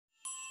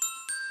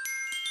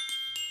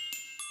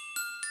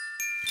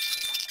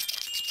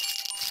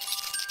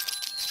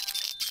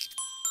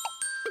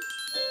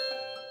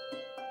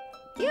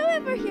Do you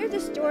ever hear the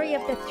story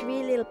of the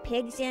three little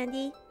pigs,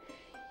 Andy?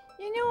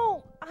 You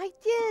know, I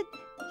did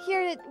hear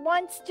it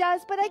once,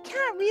 Jazz, but I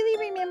can't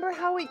really remember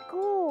how it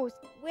goes.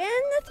 When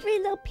the three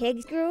little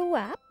pigs grew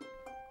up,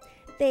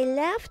 they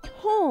left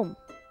home.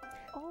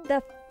 Oh.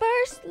 The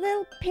first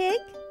little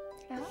pig,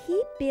 Yeah?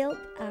 he built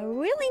a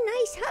really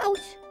nice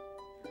house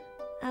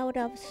out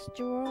of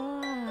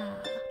straw.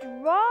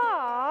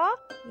 Straw?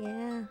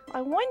 Yeah.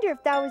 I wonder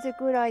if that was a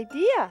good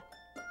idea.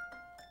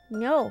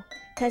 No,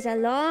 because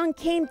along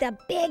came the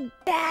big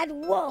bad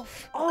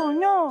wolf. Oh,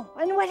 no.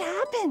 And what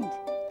happened?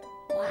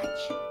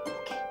 Watch.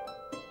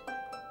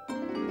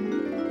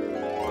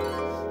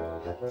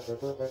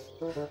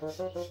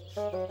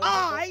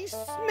 I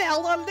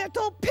smell a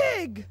little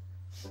pig.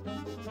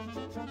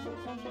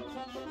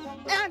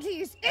 And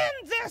he's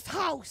in this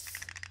house.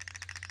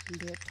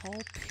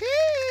 Little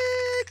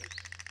pig,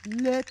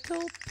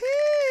 little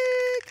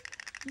pig,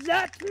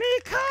 let me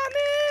come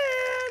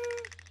in.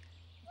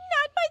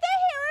 Not by the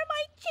hair of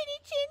my chinny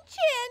chin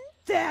chin.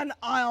 Then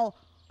I'll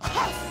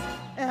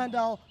huff and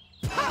I'll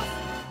puff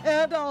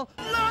and I'll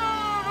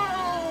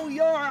blow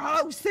your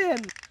house in.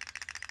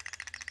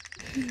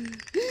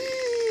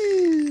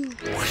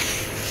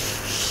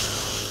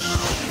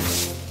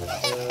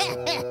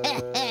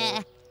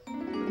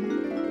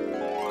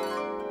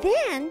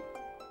 Then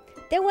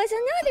there was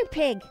another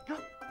pig.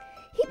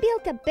 He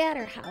built a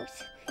better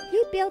house.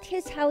 He built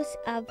his house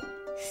of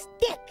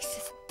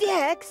sticks.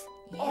 Sticks?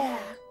 Yeah.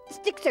 Oh,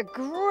 sticks are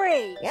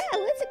great. Yeah, it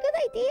was a good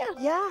idea.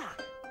 Yeah.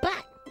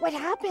 But What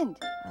happened?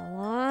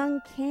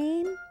 along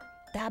came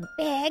the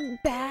big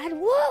bad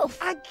wolf.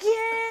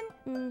 Again?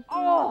 Mhm.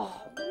 Oh,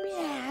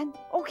 man.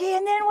 Okay,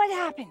 and then what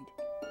happened?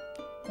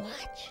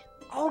 Watch.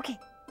 Okay.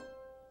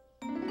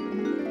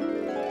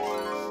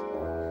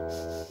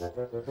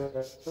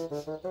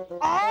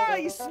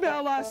 I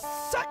smell a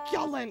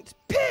succulent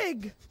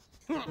pig.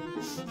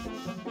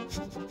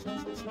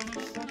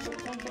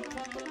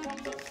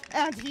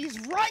 And he's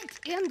right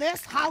in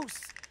this house.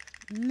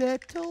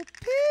 Little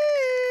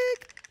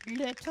pig,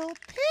 little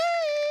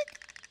pig,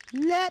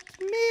 let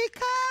me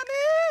come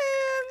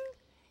in.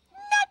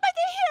 Not by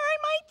the hair on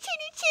my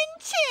chinny chin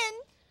chin.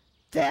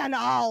 Then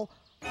I'll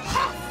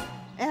huff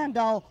and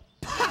I'll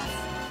puff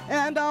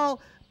and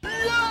I'll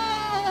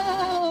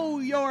blow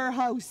your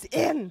house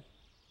in.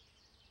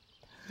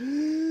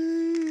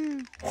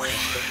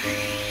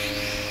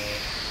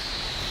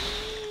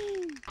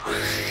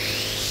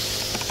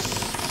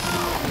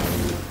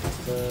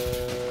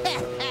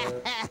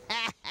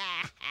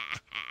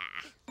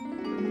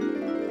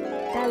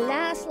 The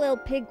last little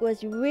pig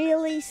was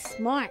really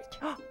smart.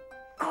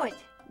 Good.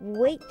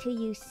 Wait till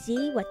you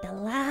see what the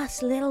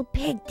last little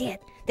pig did.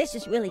 This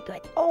is really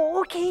good. Oh,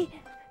 okay.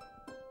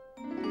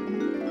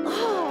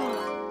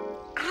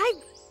 Oh, I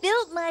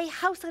built my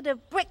house out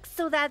of bricks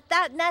so that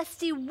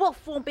nasty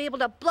wolf won't be able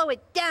to blow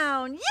it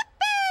down.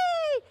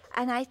 Yippee!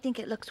 And I think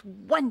it looks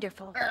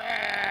wonderful. I'm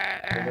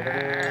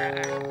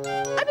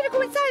gonna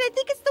go inside. I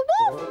think it's the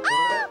wolf.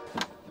 Ah!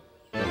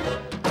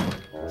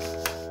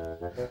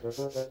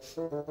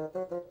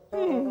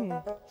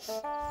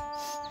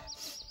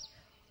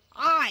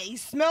 I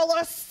smell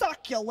a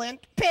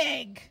succulent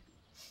pig.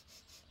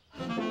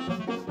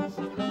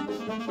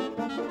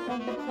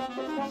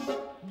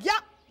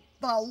 Yup,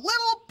 the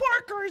little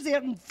barker's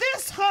in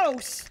this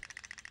house.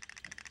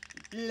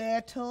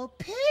 Little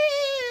pig,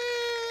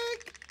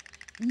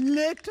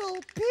 little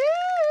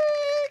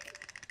pig,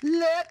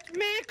 let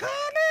me come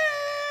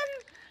in.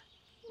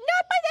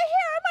 Not by the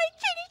hair of my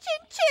chinny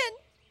chin chin.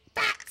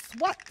 That's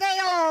what they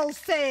all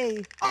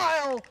say.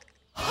 I'll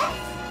huff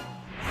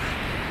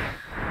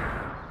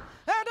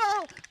and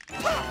I'll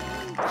puff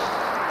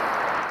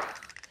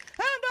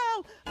and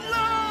I'll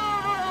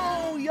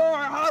blow your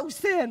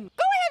house in.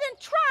 Go ahead and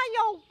try,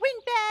 you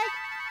windbag.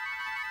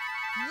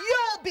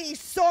 You'll be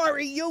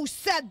sorry you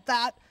said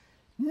that.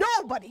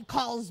 Nobody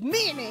calls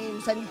me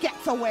names and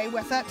gets away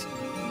with it.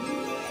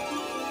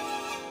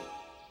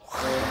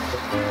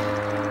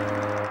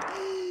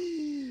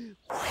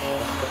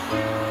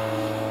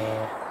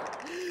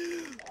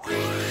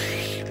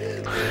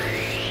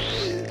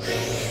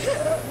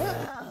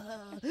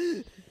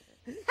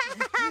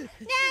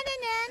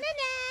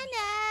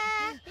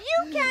 Na.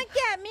 You can't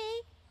get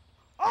me.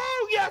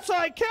 Oh, yes,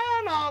 I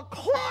can. I'll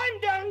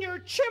climb down your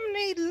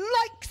chimney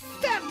like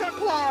Santa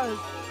Claus.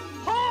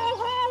 Ho,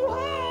 ho,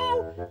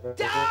 ho!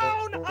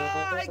 Down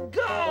I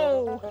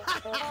go!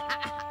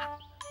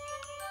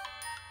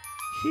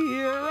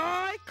 Here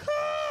I come!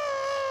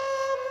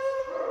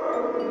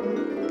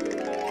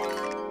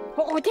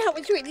 Oh, that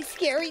was really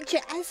scary,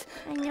 Jazz.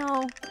 I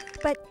know.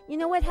 But you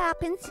know what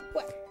happens?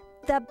 What?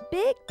 The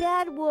big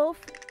bad wolf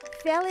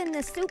fell in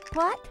the soup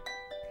pot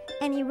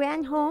and he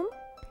ran home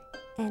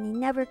and he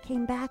never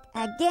came back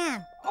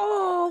again.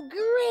 Oh,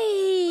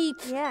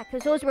 great. Yeah,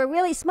 because those were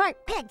really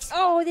smart pigs.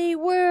 Oh, they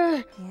were.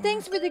 Yeah.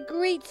 Thanks for the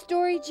great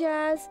story,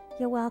 Jazz.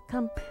 You're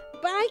welcome.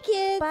 Bye,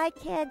 kids. Bye,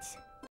 kids.